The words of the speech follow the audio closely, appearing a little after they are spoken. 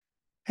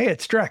Hey,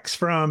 it's Drex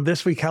from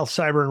This Week Health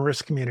Cyber and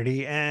Risk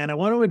Community, and I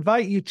want to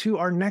invite you to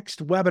our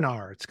next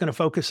webinar. It's going to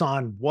focus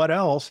on what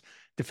else?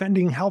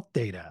 Defending health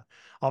data.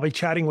 I'll be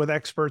chatting with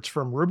experts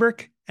from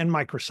Rubrik and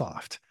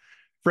Microsoft.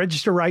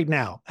 Register right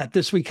now at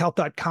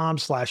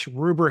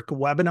thisweekhealth.com/rubric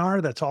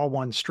webinar. That's all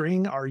one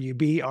string,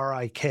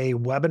 RUBRIK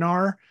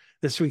webinar,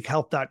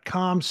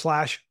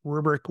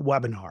 thisweekhealth.com/rubric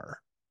webinar.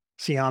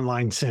 See you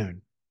online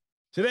soon.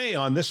 Today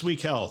on This Week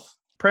Health.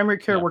 Primary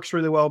care works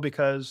really well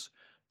because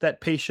that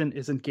patient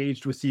is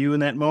engaged with you in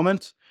that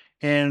moment.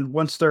 And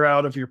once they're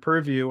out of your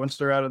purview, once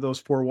they're out of those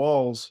four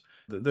walls,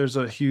 there's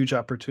a huge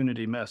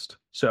opportunity missed.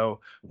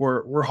 So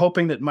we're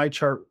hoping that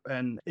MyChart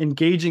and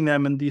engaging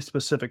them in these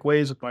specific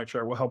ways with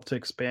MyChart will help to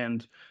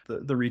expand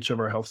the reach of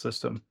our health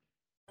system.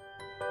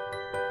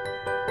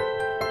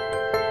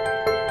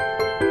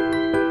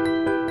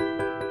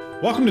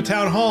 Welcome to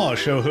Town Hall, a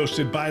show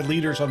hosted by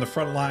leaders on the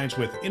front lines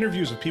with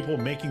interviews of people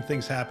making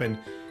things happen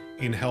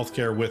in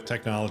healthcare with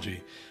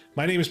technology.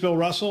 My name is Bill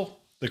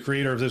Russell, the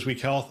creator of This Week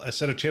Health, a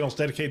set of channels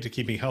dedicated to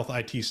keeping health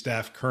IT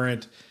staff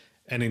current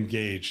and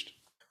engaged.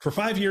 For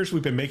 5 years,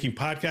 we've been making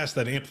podcasts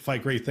that amplify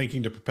great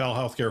thinking to propel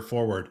healthcare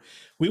forward.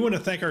 We want to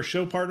thank our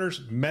show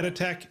partners,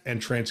 Meditech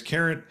and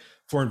Transcarent,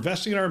 for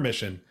investing in our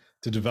mission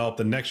to develop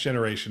the next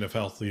generation of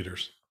health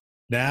leaders.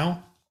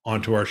 Now,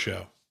 on to our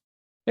show.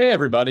 Hey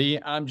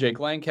everybody, I'm Jake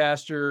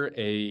Lancaster,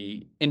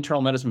 a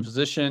internal medicine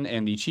physician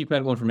and the Chief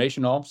Medical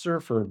Information Officer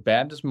for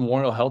Baptist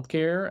Memorial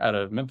Healthcare out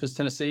of Memphis,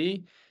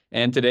 Tennessee.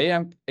 And today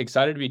I'm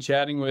excited to be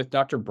chatting with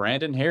Dr.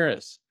 Bhrandon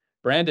Harris.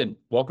 Bhrandon,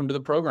 welcome to the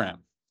program.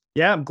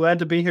 Yeah, I'm glad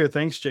to be here.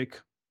 Thanks, Jake.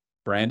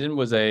 Bhrandon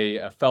was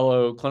a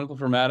fellow clinical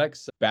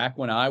informatics back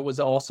when I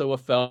was also a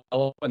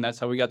fellow, and that's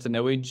how we got to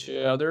know each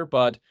other.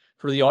 But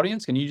for the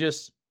audience, can you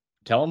just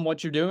tell them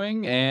what you're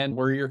doing and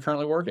where you're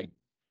currently working?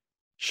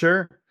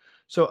 Sure.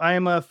 So I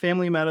am a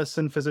family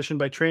medicine physician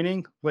by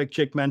training. Like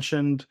Jake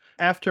mentioned,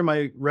 after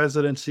my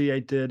residency, I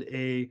did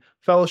a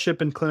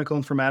fellowship in clinical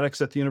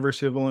informatics at the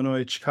University of Illinois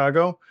at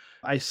Chicago.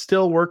 I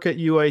still work at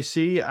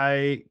UIC.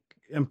 I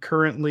am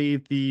currently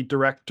the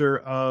director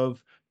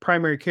of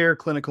primary care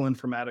clinical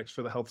informatics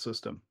for the health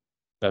system.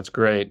 That's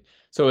great.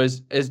 So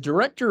as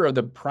director of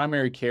the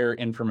primary care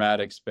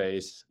informatics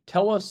space,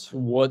 tell us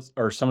what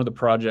are some of the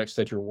projects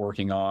that you're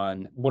working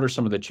on? What are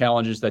some of the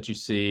challenges that you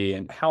see,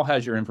 and how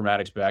has your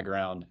informatics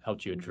background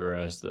helped you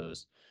address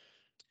those?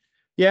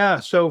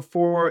 Yeah, so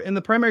in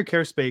the primary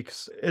care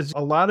space, is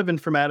a lot of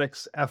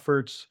informatics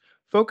efforts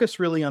focus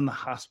really on the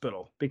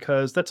hospital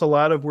because that's a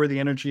lot of where the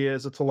energy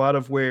is. It's a lot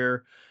of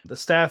where the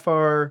staff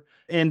are,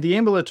 and the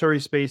ambulatory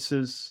space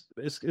is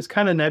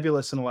kind of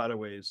nebulous in a lot of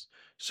ways.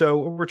 So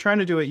what we're trying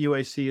to do at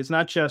UIC is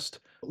not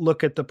just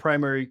look at the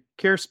primary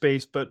care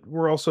space, but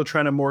we're also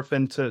trying to morph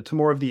into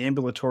more of the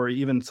ambulatory,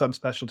 even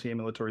subspecialty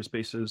ambulatory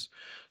spaces.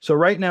 So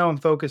right now I'm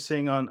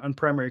focusing on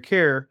primary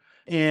care.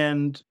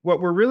 And what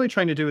we're really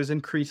trying to do is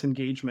increase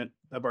engagement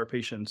of our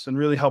patients and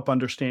really help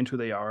understand who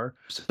they are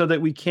so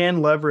that we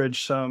can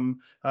leverage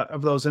some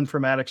of those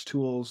informatics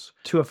tools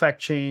to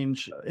affect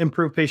change,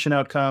 improve patient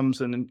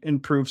outcomes, and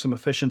improve some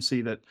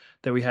efficiency that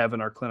we have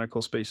in our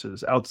clinical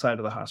spaces outside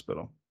of the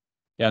hospital.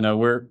 Yeah,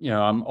 no,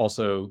 I'm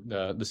also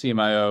the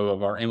CMIO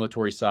of our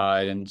ambulatory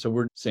side. And so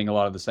we're seeing a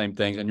lot of the same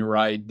things. And you're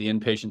right, the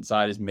inpatient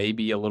side is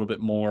maybe a little bit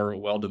more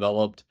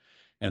well-developed,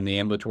 and the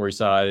ambulatory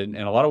side in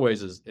a lot of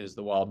ways is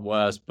the Wild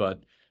West. But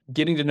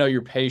getting to know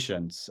your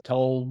patients,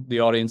 tell the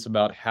audience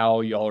about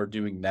how y'all are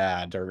doing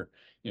that, or,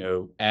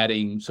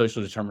 adding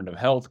social determinant of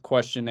health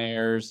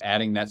questionnaires,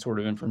 adding that sort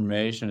of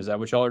information. Is that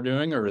what y'all are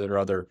doing, or are there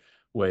other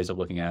ways of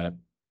looking at it?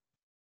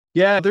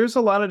 Yeah, there's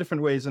a lot of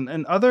different ways,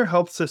 and other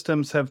health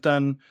systems have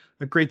done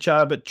a great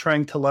job at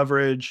trying to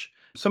leverage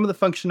some of the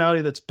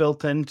functionality that's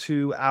built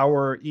into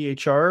our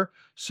EHR.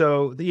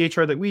 So the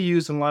EHR that we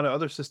use and a lot of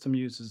other systems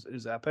use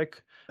is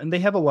Epic, and they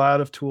have a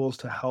lot of tools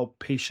to help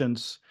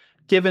patients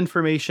give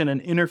information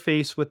and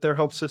interface with their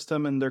health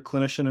system and their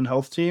clinician and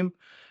health team.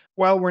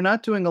 While we're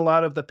not doing a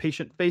lot of the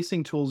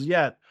patient-facing tools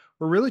yet,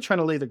 we're really trying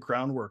to lay the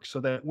groundwork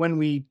so that when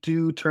we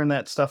do turn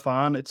that stuff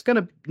on, it's going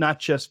to not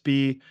just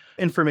be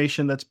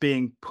information that's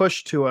being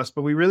pushed to us,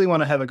 but we really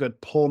want to have a good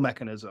pull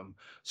mechanism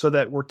so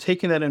that we're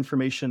taking that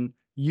information,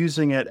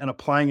 using it, and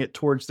applying it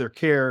towards their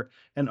care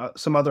and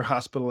some other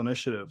hospital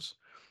initiatives.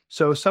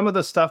 So some of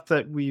the stuff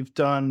that we've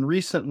done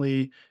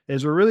recently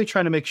is we're really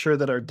trying to make sure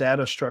that our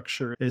data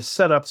structure is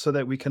set up so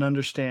that we can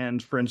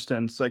understand, for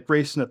instance, like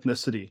race and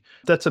ethnicity.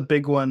 That's a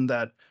big one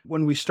that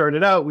when we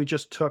started out, we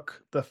just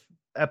took the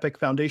Epic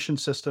Foundation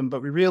system,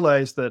 but we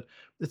realized that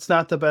it's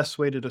not the best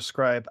way to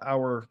describe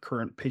our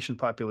current patient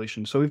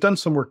population. So we've done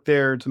some work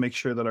there to make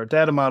sure that our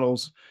data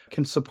models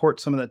can support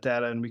some of that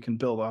data and we can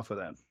build off of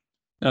that.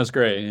 That's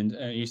great.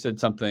 And you said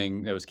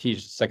something that was key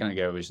just a second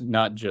ago, was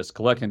not just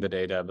collecting the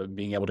data, but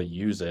being able to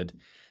use it.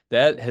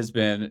 That has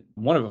been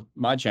one of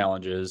my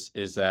challenges,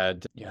 is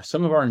that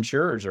some of our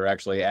insurers are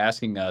actually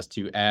asking us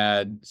to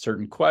add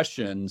certain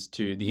questions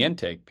to the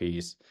intake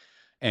piece.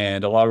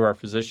 And a lot of our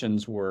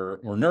physicians were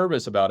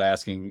nervous about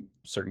asking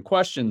certain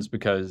questions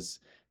because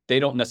they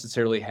don't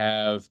necessarily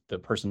have the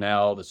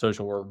personnel, the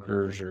social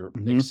workers, or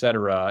et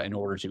cetera, in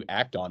order to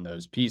act on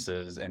those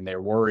pieces. And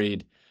they're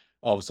worried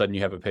all of a sudden you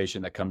have a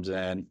patient that comes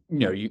in,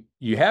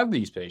 you have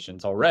these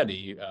patients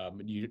already.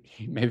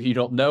 Maybe you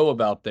don't know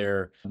about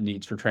their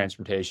needs for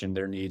transportation,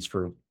 their needs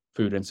for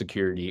food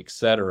insecurity, et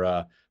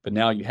cetera. But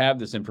now you have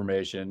this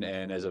information,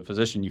 and as a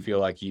physician, you feel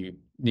like you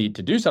need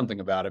to do something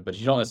about it, but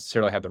you don't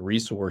necessarily have the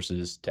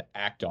resources to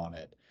act on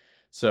it.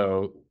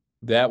 So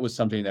that was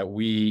something that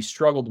we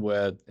struggled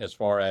with as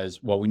far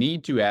as, well, we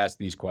need to ask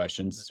these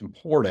questions. It's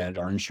important.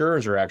 Our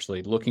insurers are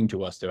actually looking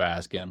to us to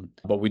ask them,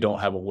 but we don't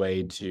have a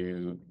way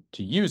to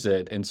use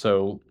it. And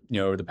so,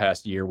 over the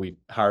past year, we've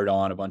hired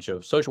on a bunch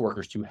of social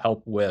workers to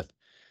help with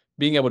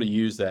being able to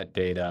use that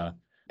data.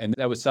 And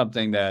that was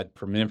something that,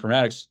 from an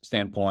informatics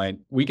standpoint,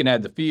 we can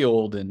add the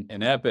field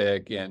in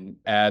Epic and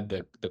add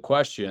the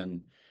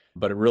question,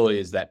 but it really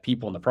is that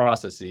people and the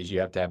processes you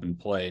have to have in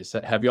place.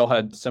 Have you all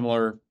had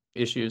similar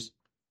issues?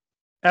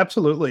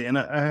 Absolutely. And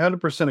I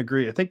 100%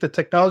 agree. I think the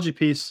technology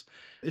piece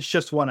is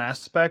just one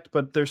aspect,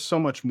 but there's so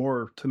much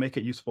more to make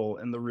it useful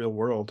in the real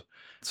world.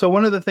 So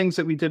one of the things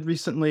that we did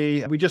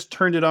recently, we just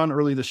turned it on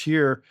early this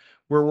year,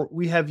 where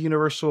we have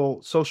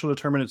universal social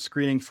determinant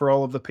screening for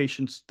all of the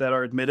patients that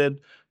are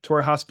admitted to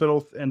our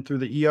hospital and through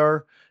the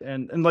ER.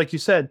 And like you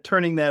said,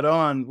 turning that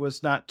on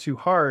was not too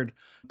hard.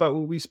 But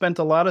what we spent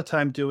a lot of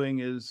time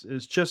doing is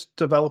just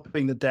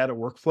developing the data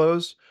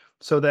workflows,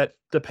 so that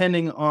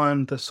depending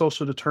on the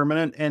social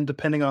determinant and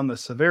depending on the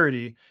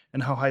severity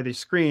and how high they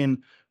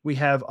screen, we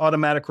have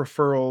automatic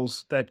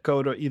referrals that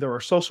go to either our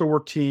social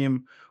work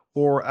team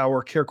or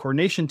our care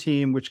coordination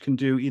team, which can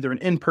do either an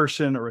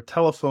in-person or a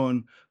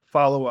telephone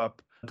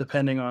follow-up,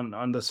 depending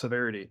on the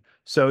severity.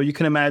 So you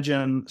can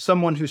imagine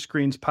someone who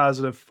screens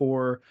positive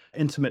for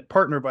intimate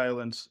partner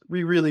violence,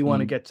 we really want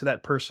to get to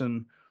that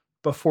person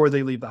before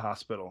they leave the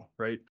hospital,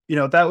 right?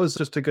 That was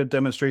just a good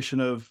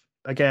demonstration of,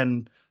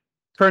 again,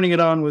 turning it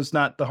on was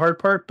not the hard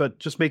part, but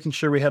just making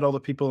sure we had all the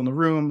people in the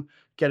room,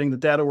 getting the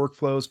data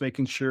workflows,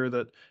 making sure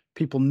that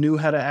people knew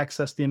how to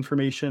access the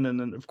information. And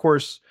then, of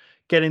course,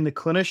 getting the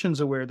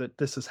clinicians aware that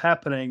this is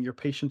happening, your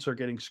patients are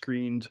getting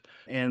screened,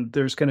 and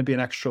there's going to be an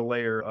extra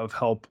layer of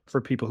help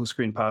for people who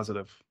screen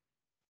positive.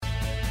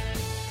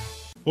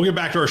 We'll get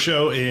back to our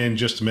show in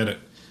just a minute.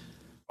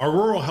 Our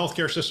rural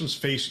healthcare systems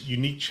face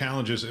unique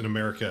challenges in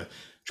America.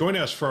 Join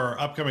us for our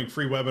upcoming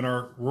free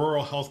webinar,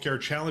 Rural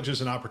Healthcare Challenges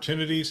and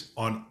Opportunities,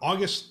 on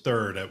August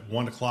 3rd at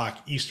 1 o'clock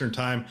Eastern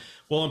Time.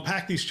 We'll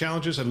unpack these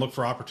challenges and look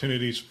for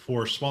opportunities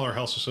for smaller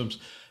health systems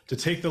to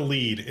take the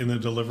lead in the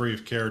delivery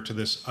of care to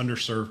this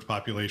underserved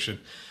population.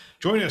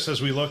 Join us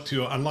as we look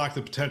to unlock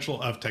the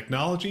potential of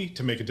technology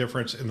to make a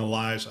difference in the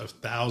lives of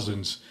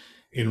thousands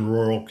in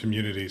rural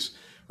communities.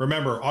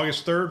 Remember,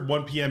 August 3rd,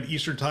 1 p.m.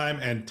 Eastern Time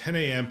and 10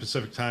 a.m.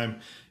 Pacific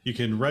Time. You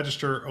can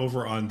register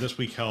over on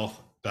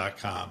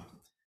thisweekhealth.com.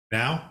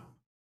 Now,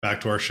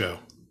 back to our show.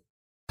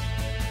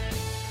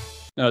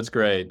 No, it's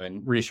great.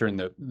 And reassuring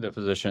the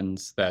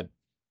physicians that,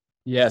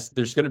 yes,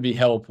 there's going to be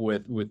help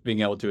with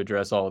being able to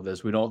address all of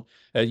this. We don't,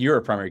 you're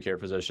a primary care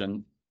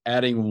physician,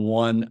 adding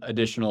one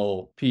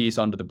additional piece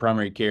onto the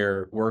primary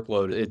care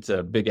workload, it's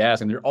a big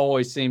ask. And there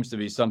always seems to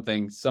be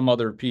some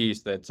other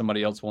piece that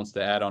somebody else wants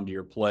to add onto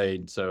your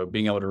plate. So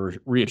being able to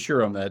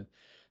reassure them that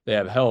they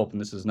have help and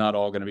this is not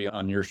all going to be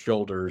on your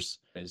shoulders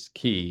is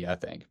key, I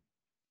think.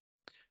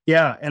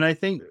 Yeah. And I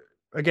think,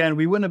 again,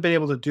 we wouldn't have been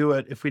able to do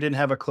it if we didn't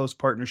have a close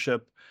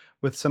partnership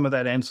with some of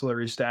that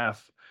ancillary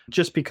staff,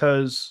 just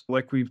because,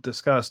 like we've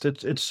discussed,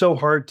 it's so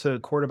hard to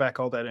quarterback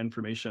all that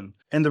information.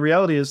 And the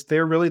reality is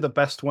they're really the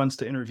best ones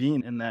to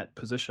intervene in that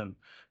position.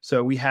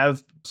 So we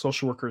have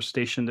social workers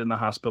stationed in the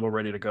hospital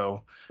ready to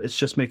go. It's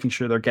just making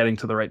sure they're getting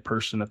to the right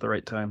person at the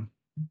right time.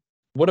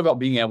 What about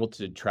being able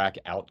to track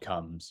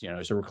outcomes?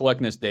 So we're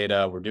collecting this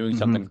data, we're doing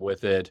something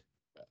with it.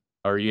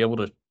 Are you able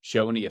to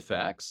show any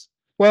effects?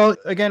 Well,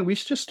 again, we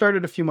just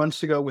started a few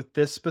months ago with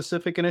this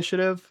specific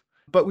initiative,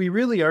 but we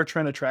really are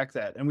trying to track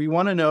that. And we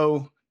want to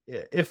know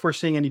if we're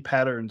seeing any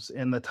patterns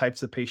in the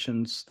types of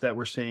patients that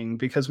we're seeing,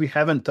 because we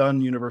haven't done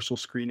universal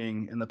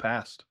screening in the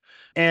past.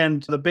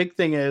 And the big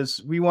thing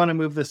is we want to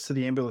move this to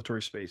the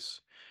ambulatory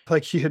space.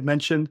 Like you had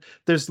mentioned,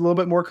 there's a little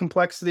bit more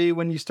complexity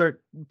when you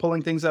start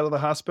pulling things out of the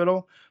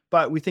hospital,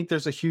 but we think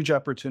there's a huge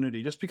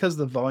opportunity just because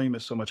the volume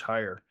is so much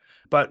higher.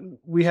 But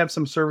we have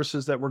some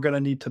services that we're going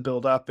to need to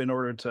build up in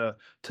order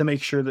to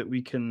make sure that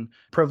we can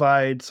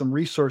provide some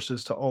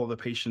resources to all of the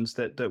patients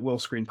that will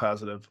screen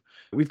positive.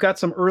 We've got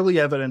some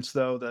early evidence,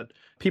 though, that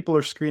people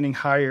are screening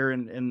higher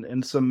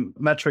in some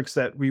metrics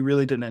that we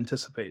really didn't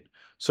anticipate.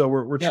 So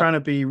we're trying to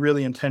be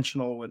really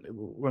intentional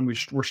when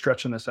we're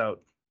stretching this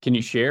out. Can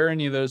you share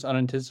any of those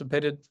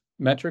unanticipated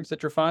metrics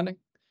that you're finding?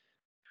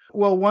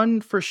 Well,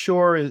 one for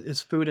sure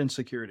is food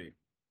insecurity.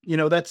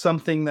 That's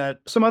something that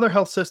some other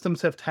health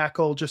systems have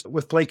tackled just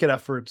with blanket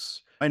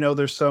efforts. I know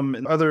there's some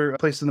in other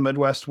places in the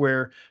Midwest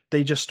where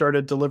they just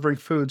started delivering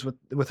foods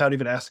without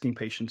even asking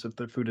patients if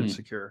they're food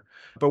insecure.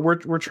 But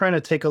we're trying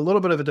to take a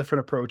little bit of a different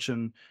approach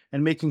and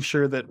making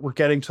sure that we're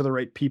getting to the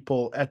right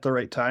people at the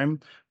right time,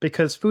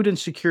 because food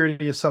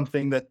insecurity is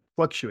something that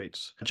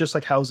fluctuates, just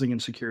like housing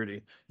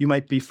insecurity. You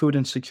might be food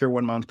insecure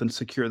one month and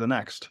secure the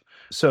next.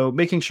 So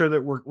making sure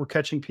that we're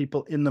catching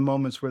people in the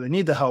moments where they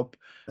need the help,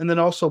 and then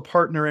also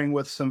partnering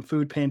with some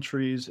food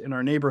pantries in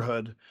our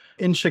neighborhood.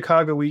 In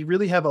Chicago, we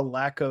really have a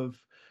lack of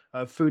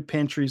food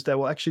pantries that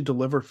will actually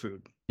deliver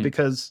food,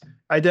 because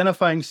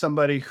identifying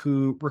somebody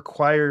who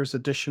requires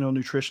additional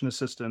nutrition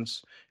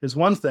assistance is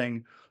one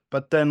thing.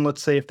 But then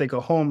let's say if they go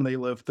home, they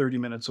live 30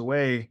 minutes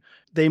away,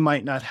 they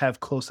might not have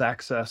close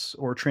access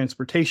or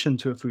transportation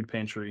to a food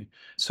pantry.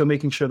 So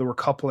making sure that we're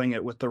coupling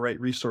it with the right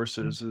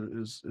resources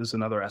is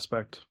another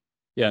aspect.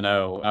 Yeah,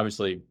 no,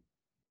 obviously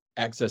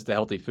access to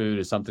healthy food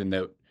is something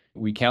that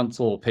we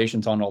counsel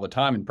patients on all the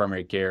time in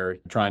primary care,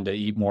 trying to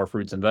eat more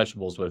fruits and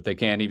vegetables. But if they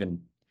can't even,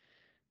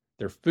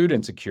 they're food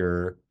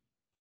insecure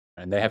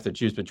and they have to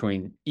choose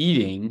between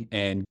eating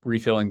and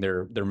refilling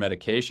their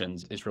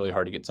medications, it's really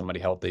hard to get somebody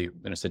healthy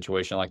in a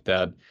situation like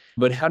that.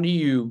 But how do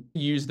you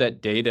use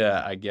that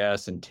data, I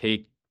guess, and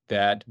take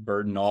that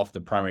burden off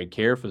the primary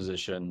care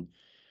physician?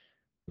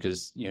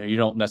 Because you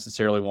don't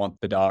necessarily want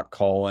the doc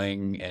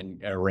calling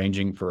and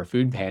arranging for a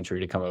food pantry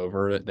to come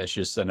over. That's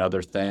just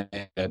another thing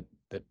that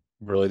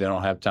really they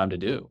don't have time to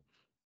do.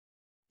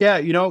 Yeah,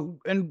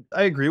 and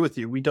I agree with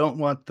you. We don't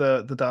want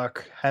the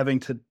doc having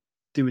to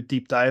do a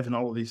deep dive in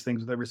all of these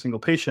things with every single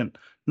patient.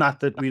 Not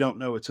that we don't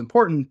know it's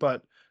important,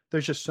 but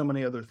there's just so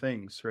many other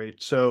things, right?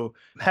 So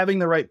having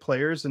the right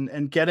players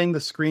and getting the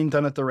screen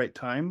done at the right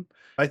time.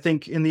 I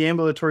think in the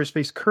ambulatory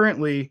space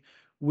currently,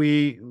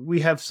 we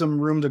have some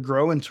room to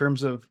grow in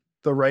terms of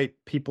the right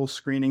people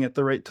screening at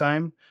the right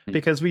time,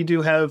 because we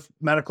do have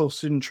medical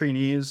student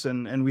trainees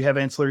and we have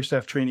ancillary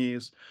staff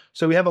trainees.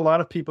 So we have a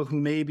lot of people who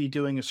may be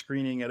doing a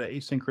screening at an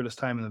asynchronous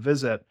time in the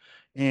visit.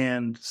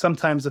 And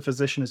sometimes the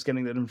physician is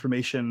getting that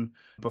information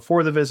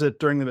before the visit,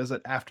 during the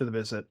visit, after the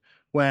visit.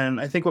 When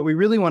I think what we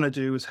really want to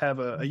do is have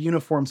a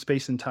uniform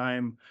space and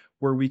time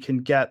where we can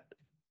get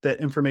that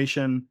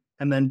information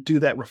and then do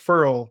that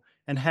referral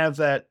and have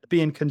that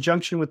be in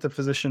conjunction with the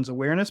physician's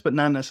awareness, but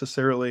not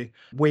necessarily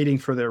waiting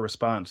for their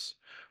response.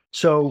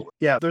 So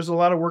yeah, there's a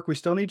lot of work we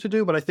still need to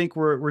do, but I think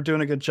we're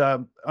doing a good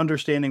job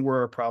understanding where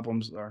our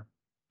problems are.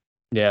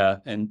 Yeah.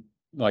 And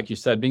like you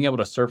said, being able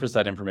to surface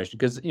that information,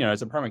 because,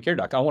 as a primary care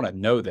doc, I want to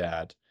know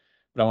that,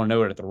 but I want to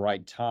know it at the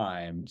right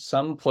time.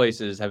 Some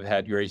places have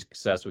had great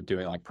success with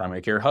doing like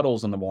primary care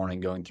huddles in the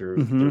morning, going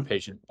through their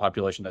patient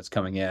population that's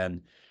coming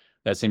in.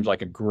 That seems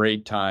like a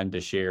great time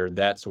to share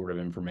that sort of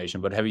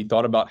information. But have you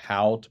thought about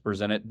how to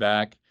present it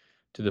back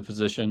to the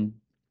physician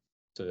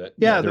so that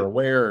they're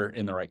aware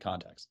in the right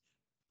context?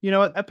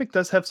 Epic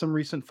does have some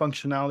recent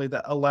functionality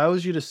that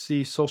allows you to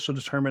see social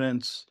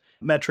determinants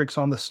metrics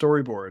on the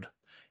storyboard.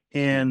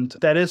 And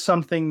that is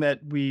something that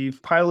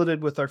we've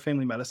piloted with our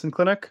family medicine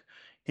clinic.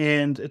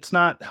 And it's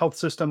not health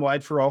system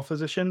wide for all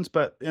physicians,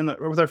 but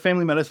with our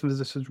family medicine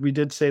physicians, we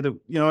did say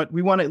that,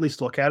 we want to at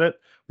least look at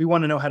it. We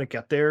want to know how to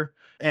get there.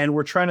 And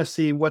we're trying to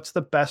see what's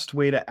the best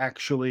way to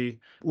actually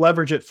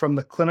leverage it from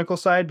the clinical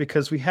side,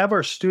 because we have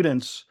our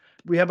students,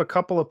 we have a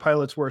couple of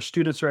pilots where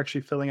students are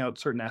actually filling out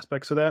certain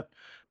aspects of that,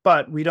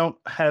 but we don't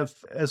have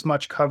as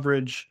much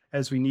coverage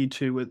as we need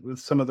to with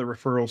some of the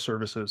referral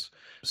services.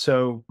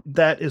 So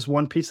that is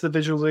one piece of the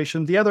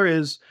visualization. The other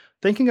is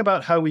thinking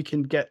about how we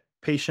can get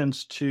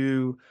patients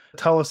to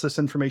tell us this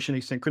information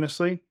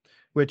asynchronously,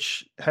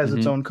 which has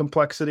its own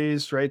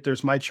complexities, right?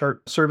 There's MyChart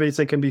surveys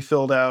that can be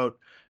filled out.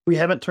 We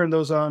haven't turned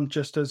those on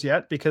just as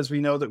yet because we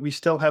know that we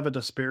still have a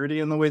disparity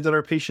in the way that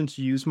our patients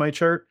use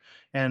MyChart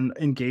and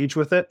engage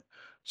with it.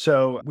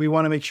 So we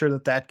want to make sure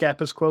that that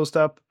gap is closed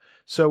up.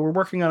 So we're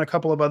working on a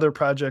couple of other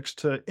projects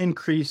to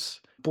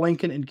increase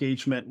blanket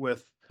engagement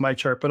with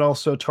MyChart, but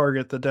also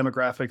target the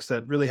demographics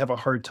that really have a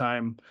hard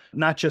time,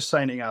 not just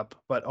signing up,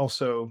 but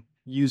also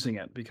using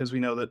it, because we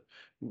know that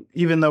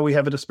even though we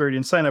have a disparity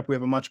in sign up, we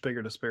have a much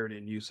bigger disparity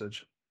in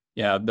usage.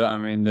 Yeah,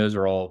 those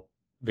are all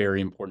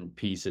very important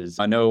pieces.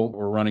 I know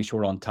we're running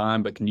short on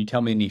time, but can you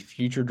tell me any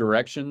future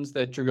directions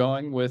that you're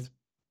going with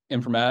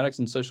informatics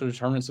and social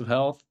determinants of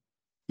health?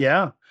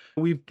 Yeah,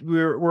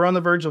 we're on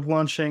the verge of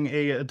launching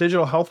a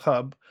digital health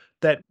hub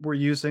that we're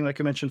using, like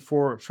I mentioned,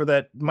 for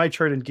that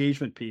MyChart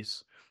engagement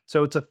piece.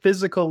 So it's a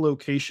physical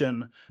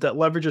location that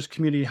leverages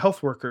community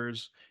health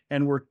workers,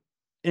 and we're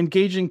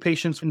engaging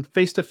patients in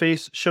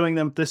face-to-face, showing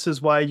them this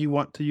is why you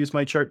want to use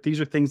MyChart.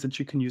 These are things that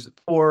you can use it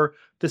for.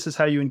 This is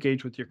how you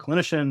engage with your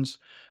clinicians.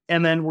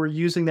 And then we're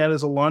using that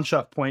as a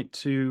launch-off point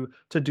to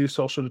do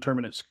social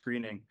determinant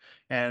screening.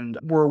 And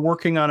we're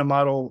working on a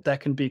model that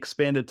can be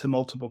expanded to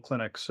multiple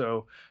clinics.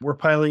 So we're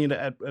piloting it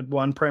at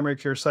one primary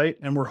care site,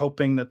 and we're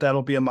hoping that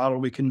that'll be a model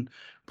we can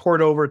port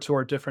over to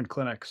our different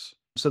clinics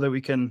so that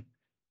we can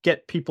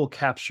get people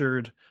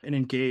captured and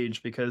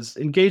engaged, because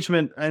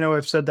engagement, I know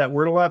I've said that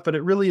word a lot, but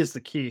it really is the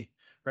key,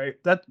 right?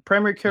 That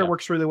primary care Yeah.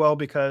 works really well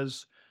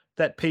because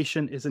that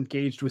patient is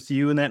engaged with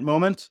you in that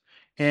moment.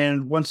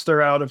 And once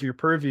they're out of your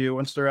purview,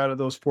 once they're out of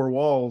those four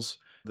walls,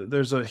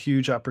 there's a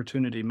huge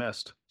opportunity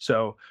missed.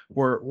 So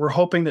we're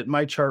hoping that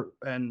MyChart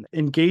and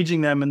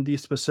engaging them in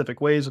these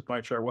specific ways with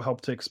MyChart will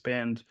help to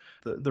expand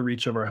the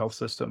reach of our health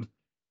system.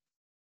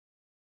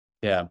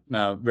 Yeah,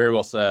 no, very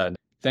well said.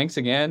 Thanks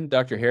again,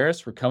 Dr. Harris,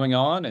 for coming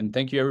on, and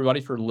thank you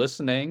everybody for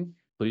listening.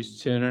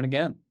 Please tune in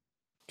again.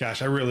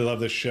 Gosh, I really love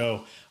this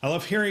show. I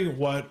love hearing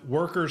what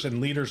workers and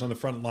leaders on the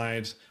front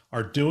lines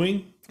are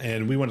doing,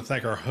 and we want to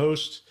thank our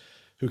hosts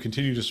who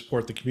continue to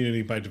support the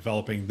community by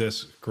developing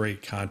this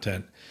great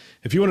content.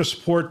 If you want to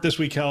support This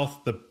Week Health,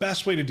 the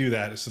best way to do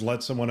that is to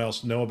let someone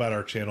else know about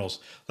our channels.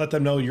 Let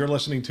them know you're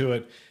listening to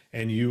it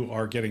and you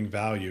are getting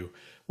value.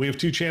 We have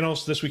two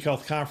channels, This Week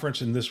Health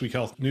Conference and This Week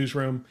Health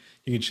Newsroom.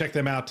 You can check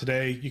them out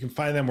today. You can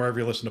find them wherever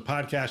you listen to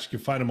podcasts. You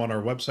can find them on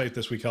our website,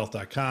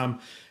 thisweekhealth.com,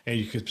 and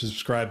you can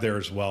subscribe there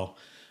as well.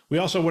 We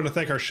also want to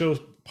thank our show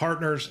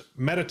partners,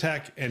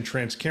 Meditech and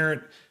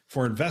Transcarent,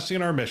 for investing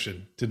in our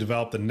mission to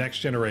develop the next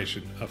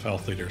generation of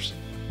health leaders.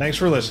 Thanks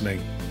for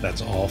listening.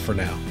 That's all for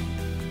now.